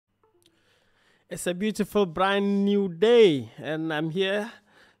It's a beautiful brand new day, and I'm here.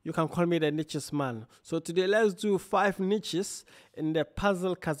 You can call me the niches man. So today let's do 5 niches in the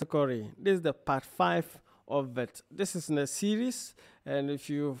puzzle category. This is the part 5 of it. This is in a series, and if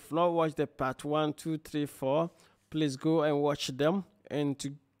you've not watched the part 1, 2, 3, 4, please go and watch them and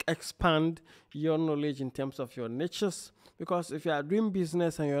to expand your knowledge in terms of your niches. Because if you are doing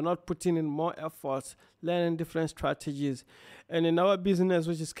business and you're not putting in more efforts, learning different strategies, and in our business,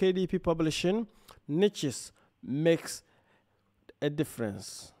 which is KDP Publishing, niches makes a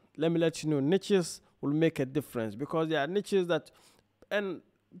difference. Let me let you know, niches will make a difference because there are niches that, and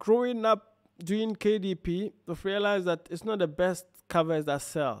growing up doing KDP, we've realized that it's not the best covers that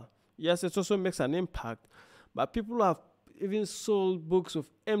sell. Yes, it also makes an impact, but people have even sold books with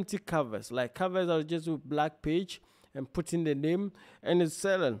empty covers, like covers that are just with black page and putting the name, and it's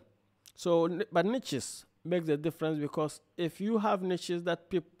selling. So, but niches makes a difference because if you have niches that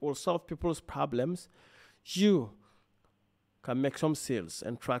will solve people's problems, you can make some sales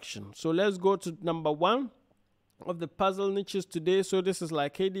and traction. So let's go to number 1 of the puzzle niches today. So this is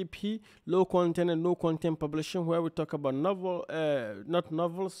like KDP, low content and no content publishing, where we talk about not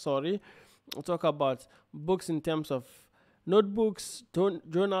novels, sorry. We'll talk about books in terms of notebooks,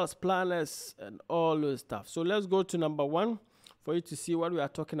 journals, planners, and all those stuff. So let's go to number 1 for you to see what we are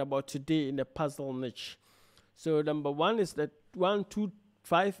talking about today in the puzzle niche. So number 1 is the 1, 2,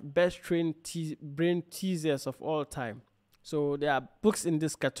 5 best trained brain teasers of all time. So there are books in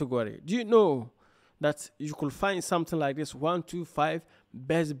this category. Do you know that you could find something like this, 1, 2, 5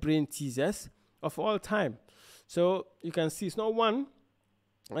 best brain teasers of all time? So you can see it's not one,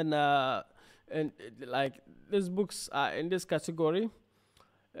 and like these books are in this category,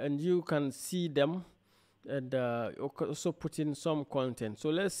 and you can see them, and also put in some content. So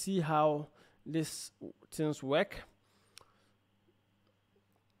let's see how these things work.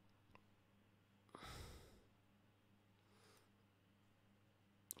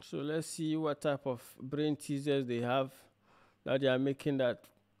 So let's see what type of brain teasers they have that they are making that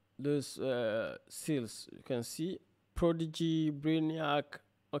those sales. You can see Prodigy, Brainiac.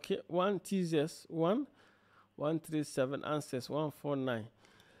 Okay, 1 teasers, 137 answers, 149.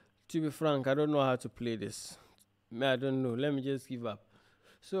 To be frank, I don't know how to play this. I don't know. Let me just give up.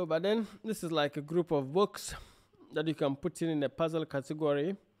 So, but then this is like a group of books that you can put in the puzzle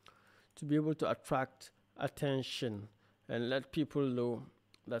category to be able to attract attention and let people know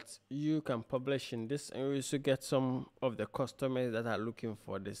that you can publish in this, and you also get some of the customers that are looking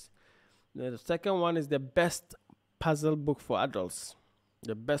for this. Then the second one is the best puzzle book for adults.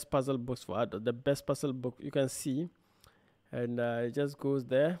 The best puzzle books for adults. The best puzzle book you can see, and it just goes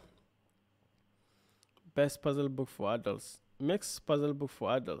there. Best puzzle book for adults. Mixed puzzle book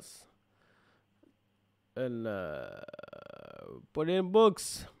for adults. And put in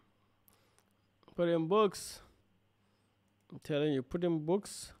books. Put in books. I'm telling you, put in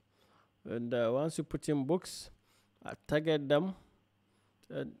books, and once you put in books, I target them,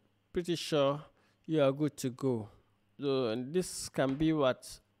 and pretty sure you are good to go. So, and this can be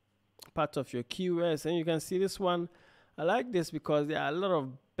what part of your keywords, and you can see this one. I like this because there are a lot of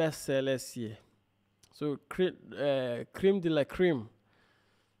bestsellers here. So creme de la creme,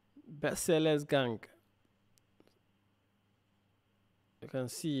 bestsellers gang. You can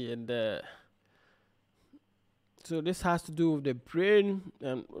see, and so this has to do with the brain,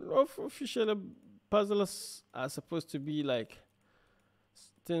 and officially puzzles are supposed to be like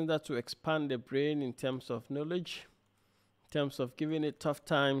things that will expand the brain in terms of knowledge, in terms of giving it tough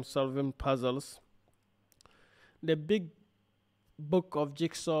time solving puzzles. The big book of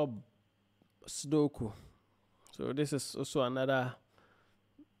jigsaw Sudoku. So this is also another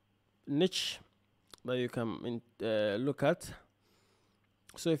niche that you can look at.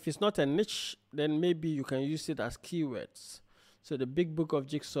 So if it's not a niche, then maybe you can use it as keywords. So the big book of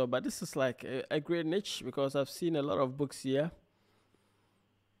jigsaw, but this is like a great niche because I've seen a lot of books here.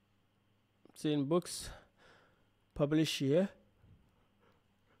 Seen books published here.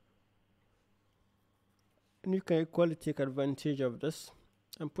 And you can equally take advantage of this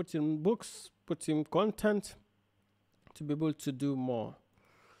and put in books, put in content to be able to do more.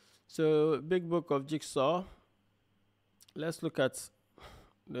 So big book of jigsaw. Let's look at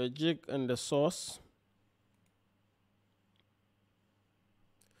the jig and the sauce.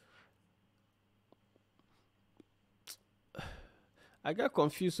 I got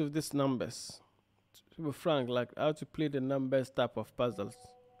confused with these numbers. To be frank, like how to play the numbers type of puzzles.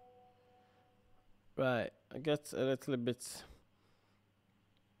 Right, I get a little bit.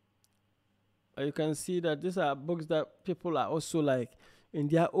 You can see that these are books that people are also like in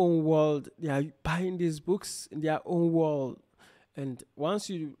their own world. They are buying these books in their own world. And once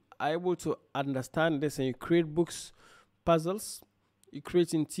you are able to understand this and you create books, puzzles, you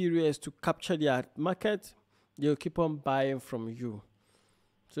create interiors to capture their market, they'll keep on buying from you.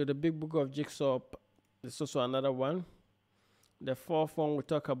 So the big book of jigsaw is also another one. The fourth one we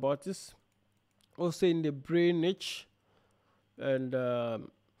talk about is also in the brain niche, and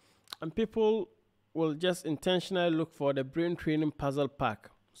people will just intentionally look for the brain training puzzle pack.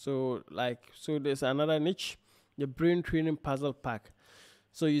 So there's another niche, the brain training puzzle pack.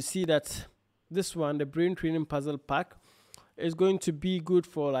 So you see that this one, the brain training puzzle pack, is going to be good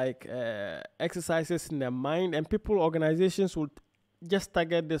for like exercises in their mind, and organizations will just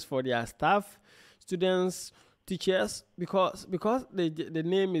target this for their staff, students, teachers, because the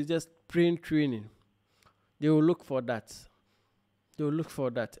name is just brain training. They will look for that.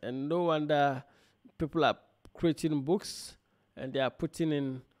 And no wonder people are creating books and they are putting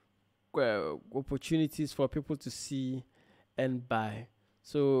in opportunities for people to see and buy.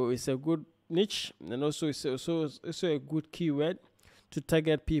 So it's a good niche, and also it's also a good keyword to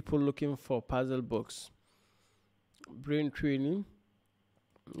target people looking for puzzle books. Brain training.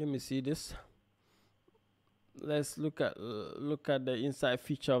 Let me see this. Let's look at the inside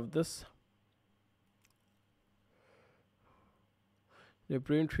feature of this. The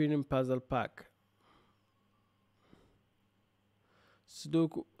brain training puzzle pack.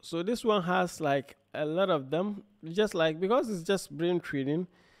 So this one has like a lot of them, just like, because it's just brain training,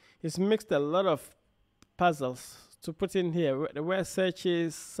 it's mixed a lot of puzzles to put in here. The word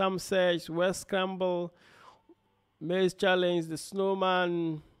searches, some search, word scramble, maze challenge, the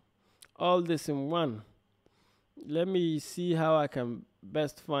snowman, all this in one. Let me see how I can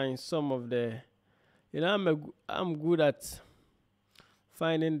best find some of the, I'm good at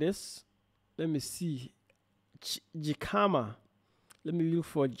finding this. Let me see. Jikama. Let me look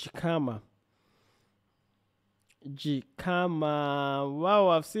for Jikama. Wow,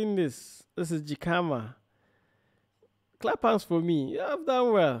 I've seen this. This is Jikama. Clap hands for me. Yeah, I've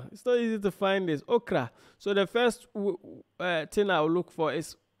done well. It's not easy to find this. Okra. So the first thing I'll look for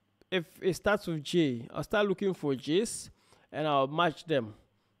is, if it starts with J, I'll start looking for J's and I'll match them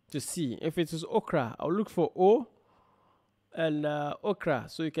to see. If it is okra, I'll look for O and okra.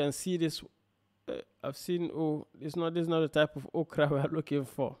 So you can see this. I've seen O. This is not the type of okra we are looking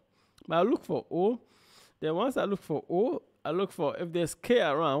for. But I'll look for O. Then once I look for O, I look for, if there's K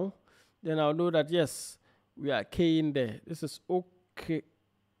around, then I'll know that yes, we are K in there. This is okay.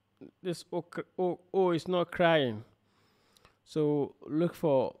 This O is not crying. So look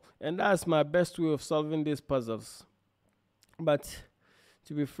for, and that's my best way of solving these puzzles. But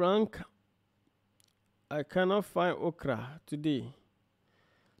to be frank, I cannot find okra today.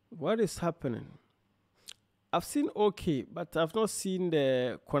 What is happening? I've seen OK, but I've not seen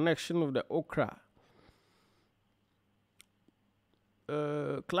the connection of the okra.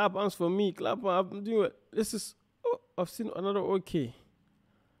 Clap hands for me. Clap. I'm doing it. This is. Oh, I've seen another OK.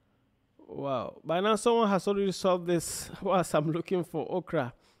 Wow. By now, someone has already solved this whilst I'm looking for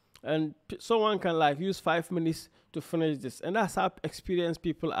okra. And someone can like use 5 minutes to finish this. And that's how experienced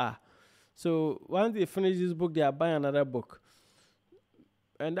people are. So once they finish this book, they are buying another book.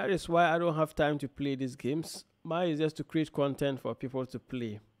 And that is why I don't have time to play these games. Mine is just to create content for people to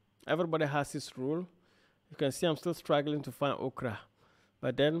play. Everybody has his rule. You can see I'm still struggling to find okra.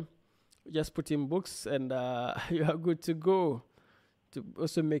 But then just put in books and you are good to go, to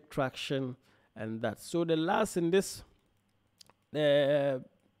also make traction and that. So the last in this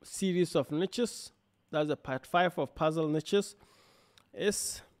series of niches, that's the part 5 of puzzle niches,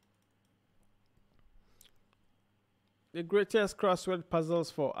 is the greatest crossword puzzles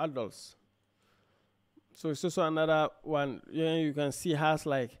for adults. So it's also another one. You can see has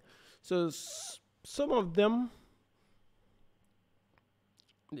like, so some of them,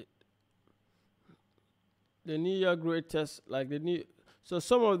 the New York greatest, like the new, so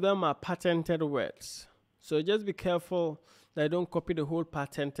some of them are patented words. So just be careful that you don't copy the whole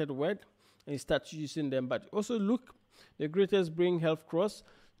patented word and start using them. But also look, the greatest brain health cross,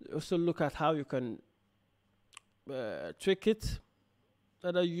 also look at how you can trick it,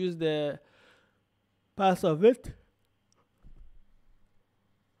 that I use the parts of it,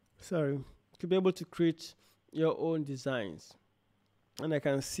 sorry, to be able to create your own designs. And I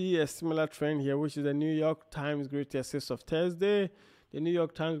can see a similar trend here, which is the New York Times greatest hits of Thursday, the New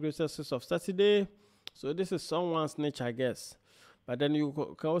York Times greatest hits of Saturday. So this is someone's niche, I guess. But then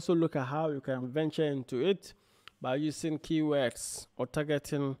you can also look at how you can venture into it by using keywords or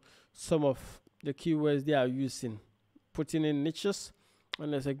targeting some of the keywords they are using, putting in niches.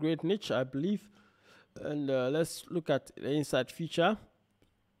 And there's a great niche, I believe. And let's look at the inside feature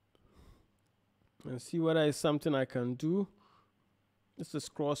and see whether it's something I can do. This is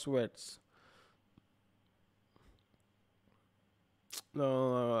crosswords.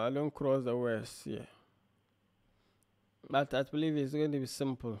 No, I don't cross the words here. But I believe it's going to be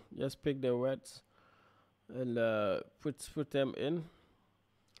simple. Just pick the words and put them in.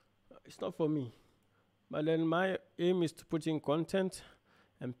 It's not for me. But then my aim is to put in content,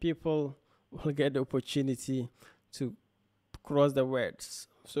 and people will get the opportunity to cross the words.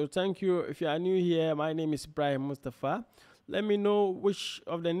 So thank you. If you are new here, my name is Ibrahim Mustafa. Let me know which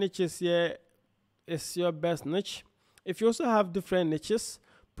of the niches here is your best niche. If you also have different niches,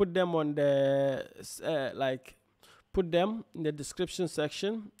 put them on the put them in the description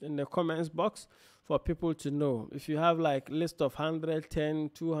section, in the comments box, for people to know. If you have like list of 100,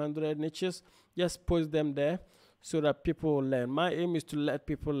 10, 200 niches, just post them there so that people will learn. My aim is to let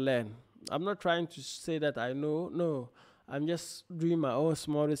people learn. I'm not trying to say that I know. No, I'm just doing my own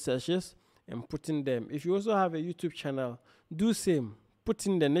small researches and putting them. If you also have a YouTube channel, do same. Put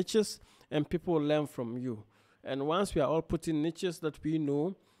in the niches and people will learn from you. And once we are all putting niches that we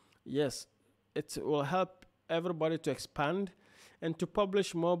know, yes, it will help everybody to expand and to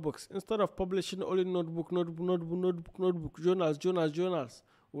publish more books. Instead of publishing only notebook, journals,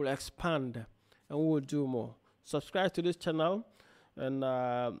 we'll expand and we will do more. Subscribe to this channel and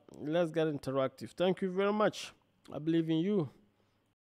let's get interactive. Thank you very much. I believe in you.